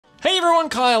everyone,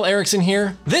 Kyle Erickson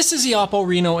here. This is the OPPO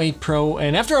Reno8 Pro,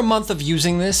 and after a month of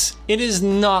using this, it is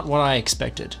not what I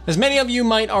expected. As many of you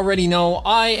might already know,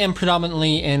 I am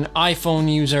predominantly an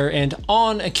iPhone user, and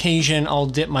on occasion I'll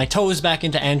dip my toes back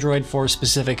into Android for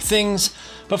specific things,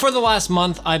 but for the last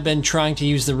month I've been trying to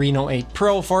use the Reno8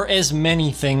 Pro for as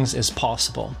many things as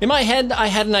possible. In my head, I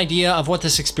had an idea of what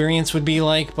this experience would be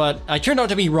like, but I turned out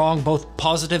to be wrong both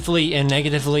positively and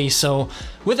negatively, so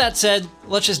with that said,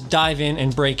 let's just dive in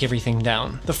and break everything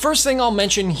down. The first thing I'll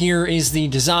mention here is the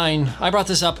design. I brought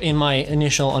this up in my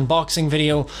initial unboxing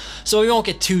video, so we won't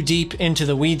get too deep into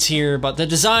the weeds here, but the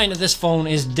design of this phone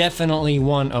is definitely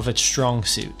one of its strong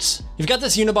suits. You've got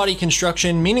this unibody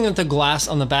construction, meaning that the glass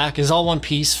on the back is all one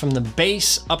piece from the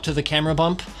base up to the camera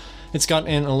bump. It's got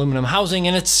an aluminum housing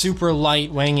and it's super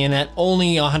light, weighing in at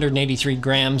only 183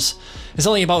 grams. It's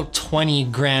only about 20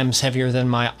 grams heavier than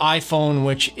my iPhone,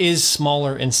 which is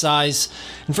smaller in size.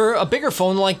 And for a bigger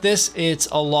phone like this, it's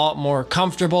a lot more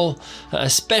comfortable,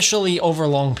 especially over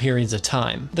long periods of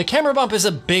time. The camera bump is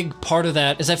a big part of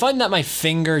that, as I find that my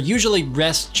finger usually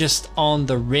rests just on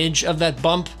the ridge of that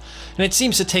bump, and it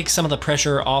seems to take some of the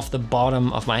pressure off the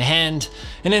bottom of my hand,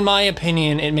 and in my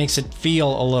opinion, it makes it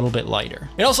feel a little bit lighter.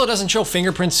 It also doesn't show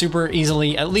fingerprints super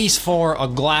easily, at least for a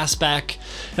glass back,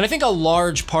 and I think a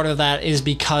large part of that is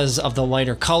because of the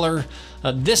lighter color.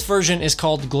 This version is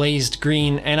called glazed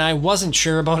green, and I wasn't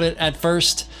sure about it at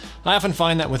first. I often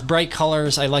find that with bright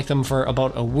colors, I like them for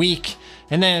about a week,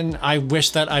 and then I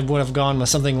wish that I would have gone with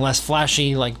something less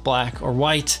flashy like black or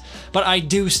white, but I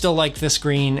do still like this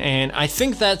green, and I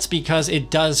think that's because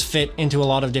it does fit into a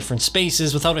lot of different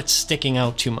spaces without it sticking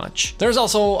out too much. There's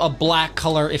also a black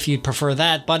color if you'd prefer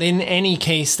that, but in any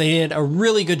case, they did a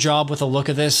really good job with the look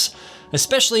of this,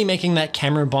 especially making that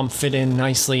camera bump fit in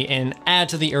nicely and add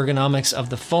to the ergonomics of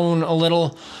the phone a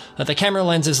little. The camera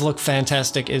lenses look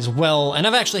fantastic as well, and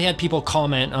I've actually had people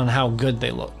comment on how good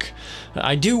they look.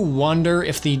 I do wonder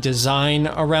if the design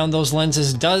around those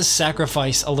lenses does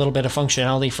sacrifice a little bit of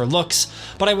functionality for looks,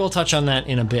 but I will touch on that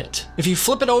in a bit. If you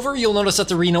flip it over, you'll notice that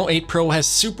the Reno8 Pro has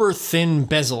super thin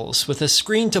bezels with a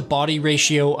screen to body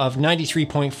ratio of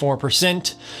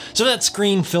 93.4%, so that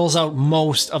screen fills out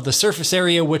most of the surface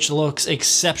area, which looks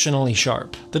exceptionally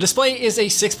sharp. The display is a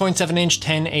 6.7-inch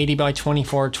 1080 by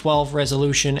 2412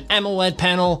 resolution AMOLED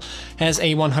panel, has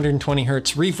a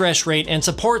 120Hz refresh rate, and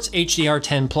supports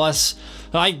HDR10+.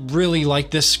 I really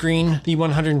like this screen. The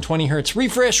 120Hz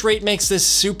refresh rate makes this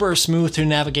super smooth to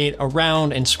navigate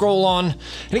around and scroll on,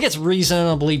 and it gets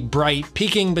reasonably bright,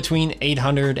 peaking between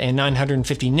 800 and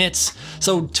 950 nits,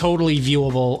 so totally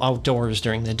viewable outdoors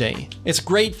during the day. It's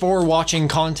great for watching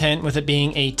content with it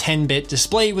being a 10-bit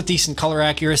display with decent color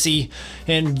accuracy,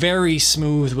 and very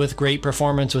smooth with great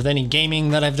performance with any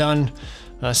gaming that I've done.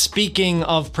 Speaking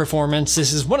of performance,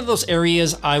 this is one of those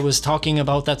areas I was talking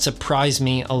about that surprised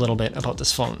me a little bit about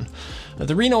this phone.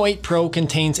 The Reno8 Pro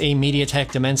contains a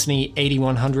MediaTek Dimensity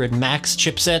 8100 Max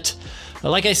chipset.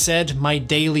 Like I said, my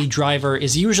daily driver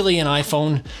is usually an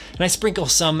iPhone, and I sprinkle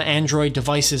some Android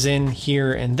devices in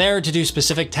here and there to do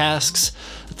specific tasks.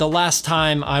 The last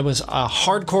time I was a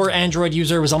hardcore Android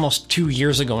user was almost 2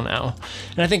 years ago now,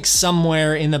 and I think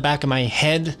somewhere in the back of my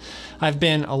head, I've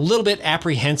been a little bit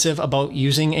apprehensive about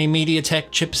using a MediaTek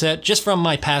chipset just from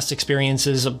my past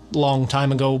experiences a long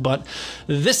time ago, but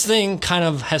this thing kind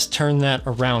of has turned that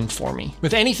around for me.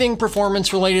 With anything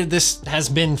performance related, this has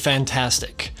been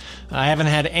fantastic. I haven't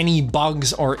had any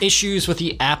bugs or issues with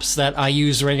the apps that I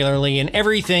use regularly, and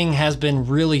everything has been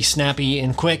really snappy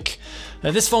and quick.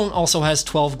 This phone also has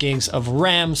 12 gigs of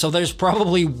RAM, so there's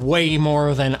probably way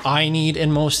more than I need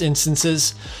in most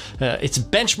instances. It's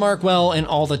benchmarked well in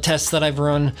all the tests that I've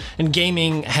run, and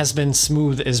gaming has been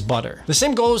smooth as butter. The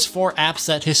same goes for apps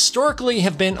that historically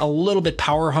have been a little bit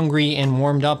power hungry and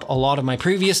warmed up a lot of my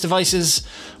previous devices.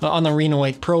 On the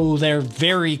Reno8 Pro, they're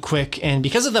very quick, and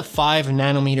because of the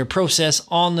 5nm process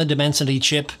on the Dimensity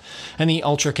chip and the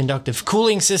ultra conductive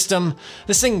cooling system,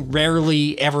 this thing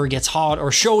rarely ever gets hot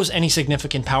or shows any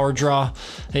significant power draw,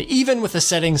 even with the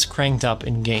settings cranked up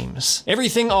in games.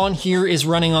 Everything on here is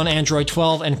running on Android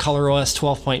 12 and ColorOS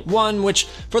 12.1, which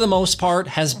for the most part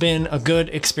has been a good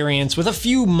experience with a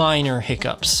few minor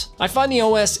hiccups. I find the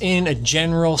OS in a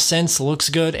general sense looks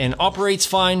good and operates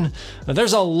fine.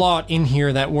 There's a lot in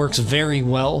here that works very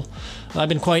well. I've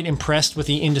been quite impressed with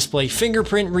the in-display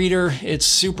fingerprint reader. It's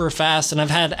super fast and I've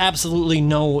had absolutely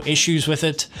no issues with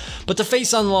it, but the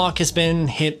face unlock has been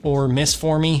hit or miss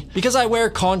for me. Because I wear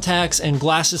contacts and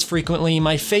glasses frequently,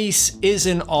 my face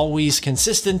isn't always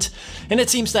consistent, and it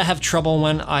seems to have trouble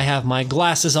when I have my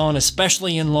glasses on,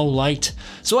 especially in low light,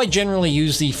 so I generally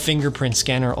use the fingerprint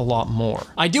scanner a lot more.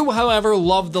 I do, however,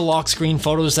 love the lock screen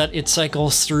photos that it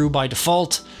cycles through by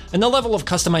default, and the level of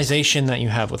customization that you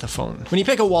have with the phone. When you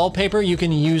pick a wallpaper, you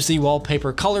can use the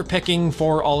wallpaper color picking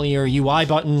for all your UI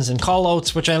buttons and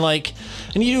callouts, which I like,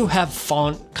 and you do have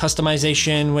font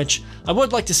customization, which I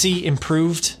would like to see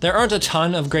improved. There aren't a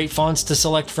ton of great fonts to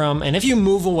select from, and if you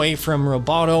move away from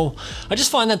Roboto, I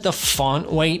just find that the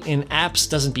font weight in apps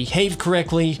doesn't behave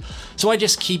correctly, so I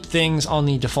just keep things on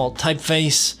the default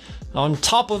typeface. On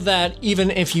top of that,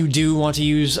 even if you do want to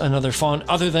use another font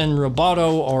other than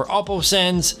Roboto or OPPO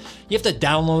sends, you have to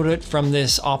download it from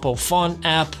this OPPO font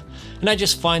app. And I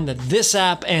just find that this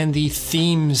app and the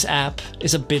Themes app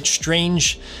is a bit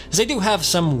strange, as they do have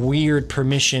some weird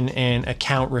permission and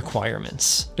account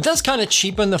requirements. It does kind of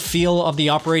cheapen the feel of the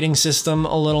operating system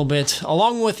a little bit,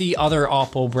 along with the other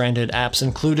OPPO branded apps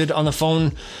included on the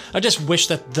phone. I just wish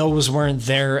that those weren't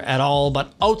there at all,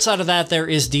 but outside of that, there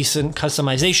is decent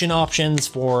customization options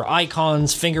for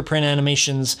icons, fingerprint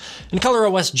animations, and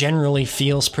ColorOS generally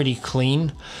feels pretty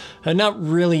clean. Not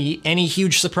really any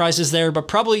huge surprises there, but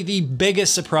probably the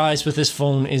biggest surprise with this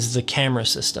phone is the camera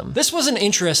system. This was an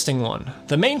interesting one.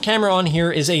 The main camera on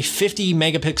here is a 50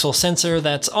 megapixel sensor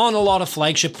that's on a lot of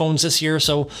flagship phones this year,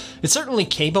 so it's certainly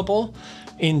capable.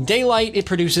 In daylight, it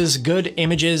produces good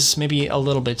images, maybe a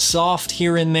little bit soft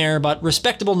here and there, but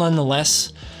respectable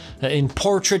nonetheless. In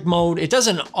portrait mode, it does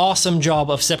an awesome job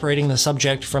of separating the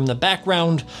subject from the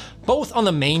background, both on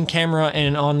the main camera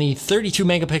and on the 32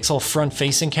 megapixel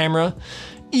front-facing camera,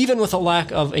 even with a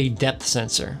lack of a depth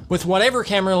sensor. With whatever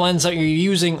camera lens that you're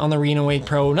using on the Reno 8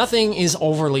 Pro, nothing is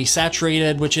overly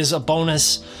saturated, which is a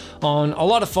bonus. On a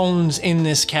lot of phones in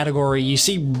this category, you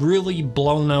see really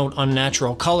blown out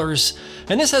unnatural colors,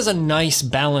 and this has a nice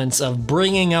balance of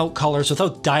bringing out colors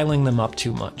without dialing them up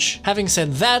too much. Having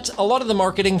said that, a lot of the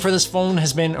marketing for this phone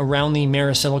has been around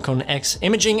the Silicon X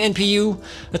imaging NPU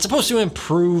that's supposed to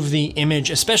improve the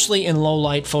image, especially in low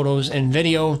light photos and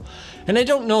video. And I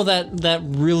don't know that that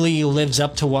really lives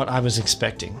up to what I was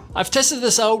expecting. I've tested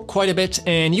this out quite a bit,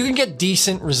 and you can get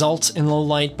decent results in low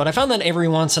light, but I found that every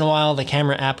once in a while the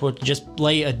camera app would just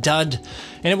lay a dud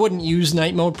and it wouldn't use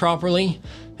night mode properly.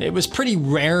 It was pretty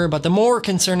rare, but the more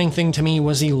concerning thing to me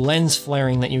was the lens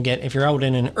flaring that you get if you're out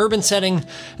in an urban setting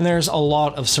and there's a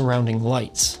lot of surrounding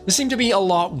lights. This seemed to be a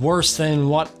lot worse than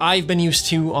what I've been used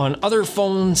to on other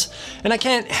phones, and I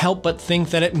can't help but think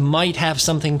that it might have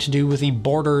something to do with the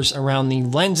borders around the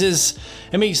lenses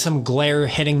and maybe some glare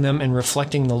hitting them and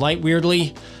reflecting the light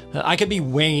weirdly. I could be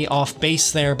way off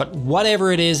base there, but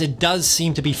whatever it is, it does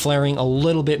seem to be flaring a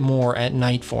little bit more at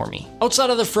night for me. Outside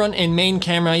of the front and main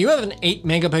camera, you have an 8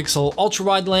 megapixel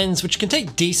ultra-wide lens, which can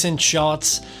take decent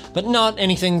shots, but not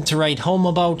anything to write home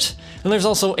about. And there's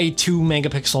also a 2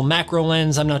 megapixel macro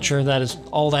lens. I'm not sure that is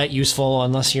all that useful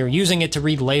unless you're using it to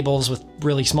read labels with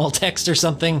really small text or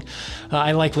something.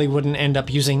 I likely wouldn't end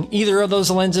up using either of those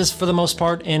lenses for the most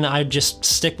part, and I'd just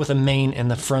stick with the main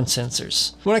and the front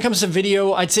sensors. When it comes to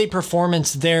video, I'd say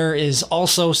performance there is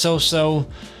also so-so.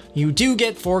 You do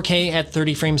get 4K at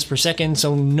 30 frames per second,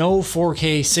 so no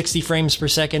 4K 60 frames per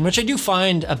second, which I do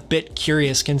find a bit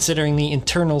curious considering the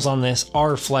internals on this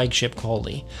are flagship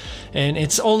quality. And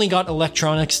it's only got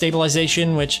electronic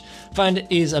stabilization, which I find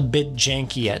is a bit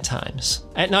janky at times.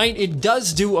 At night, it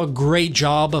does do a great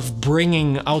job of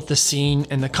bringing out the scene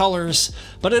and the colors,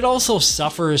 but it also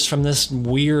suffers from this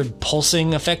weird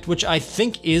pulsing effect, which I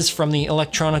think is from the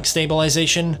electronic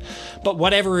stabilization, but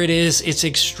whatever it is, it's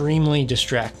extremely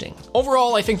distracting.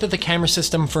 Overall, I think that the camera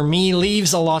system for me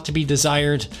leaves a lot to be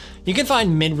desired. You can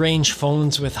find mid-range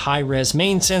phones with high-res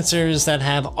main sensors that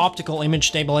have optical image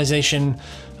stabilization,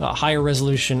 higher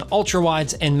resolution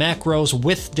ultra-wides, and macros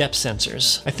with depth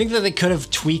sensors. I think that they could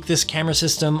have tweaked this camera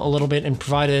system a little bit and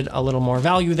provided a little more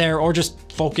value there, or just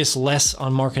focus less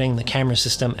on marketing the camera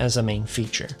system as a main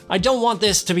feature. I don't want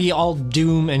this to be all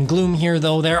doom and gloom here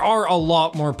though. There are a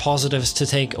lot more positives to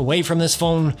take away from this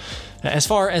phone. As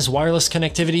far as wireless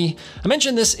connectivity, I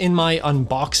mentioned this in my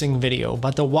unboxing video,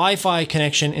 but the Wi-Fi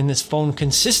connection in this phone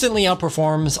consistently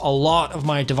outperforms a lot of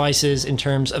my devices in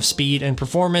terms of speed and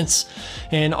performance,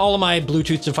 and all of my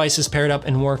Bluetooth devices paired up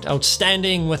and worked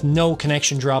outstanding with no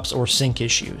connection drops or sync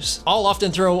issues. I'll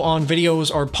often throw on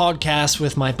videos or podcasts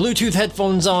with my Bluetooth headphones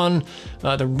headphones on.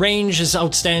 The range is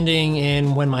outstanding,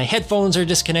 and when my headphones are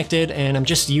disconnected and I'm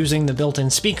just using the built-in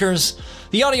speakers,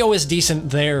 the audio is decent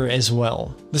there as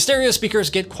well. The stereo speakers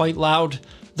get quite loud.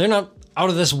 They're not out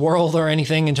of this world or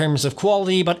anything in terms of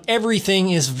quality, but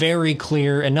everything is very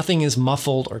clear and nothing is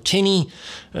muffled or tinny.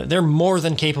 They're more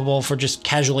than capable for just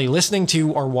casually listening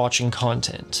to or watching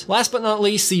content. Last but not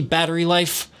least, the battery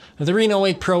life. The Reno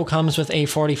 8 Pro comes with a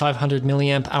 4500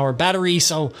 milliamp hour battery,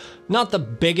 so not the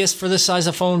biggest for this size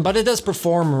of phone, but it does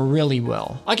perform really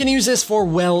well. I can use this for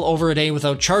well over a day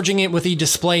without charging it with the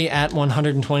display at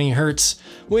 120 Hz,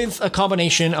 with a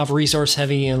combination of resource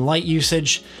heavy and light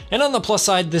usage. And on the plus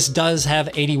side, this does have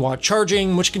 80-watt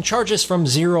charging, which can charge us from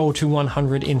 0 to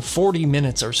 100 in 40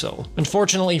 minutes or so.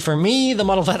 Unfortunately for me, the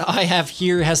model that I have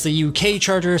here has the UK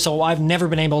charger, so I've never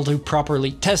been able to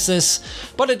properly test this,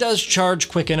 but it does charge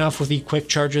quick enough with the quick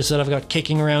chargers that I've got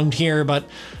kicking around here. But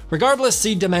regardless,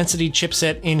 the Dimensity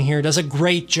chipset in here does a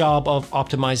great job of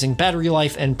optimizing battery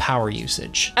life and power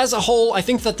usage. As a whole, I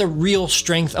think that the real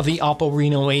strength of the OPPO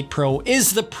Reno 8 Pro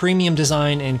is the premium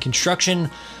design and construction,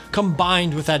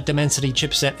 combined with that Dimensity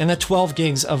chipset and the 12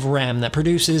 gigs of RAM that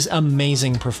produces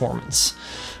amazing performance.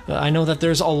 I know that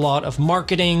there's a lot of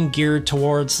marketing geared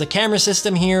towards the camera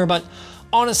system here, but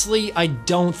honestly, I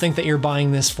don't think that you're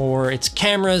buying this for its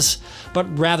cameras,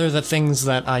 but rather the things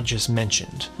that I just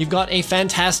mentioned. You've got a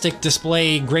fantastic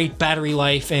display, great battery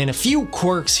life, and a few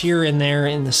quirks here and there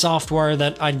in the software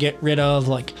that I'd get rid of,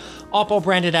 like OPPO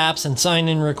branded apps and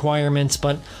sign-in requirements,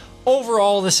 but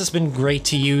overall, this has been great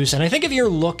to use. And I think if you're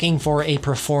looking for a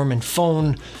performant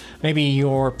phone, maybe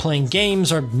you're playing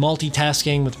games or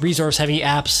multitasking with resource-heavy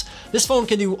apps, this phone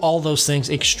can do all those things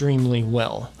extremely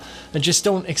well. And just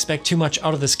don't expect too much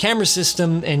out of this camera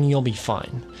system and you'll be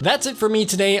fine. That's it for me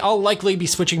today. I'll likely be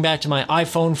switching back to my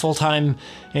iPhone full-time,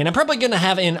 and I'm probably gonna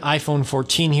have an iPhone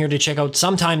 14 here to check out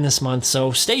sometime this month,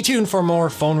 so stay tuned for more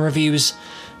phone reviews.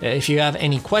 If you have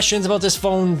any questions about this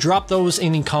phone, drop those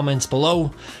in the comments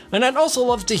below. And I'd also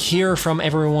love to hear from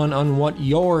everyone on what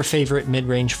your favorite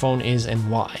mid-range phone is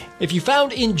and why. If you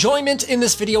found enjoyment in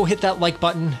this video, hit that like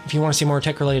button. If you want to see more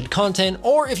tech-related content,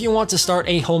 or if you want to start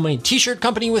a homemade t-shirt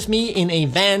company with me in a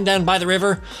van down by the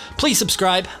river, please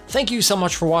subscribe. Thank you so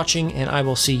much for watching, and I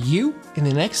will see you in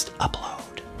the next upload.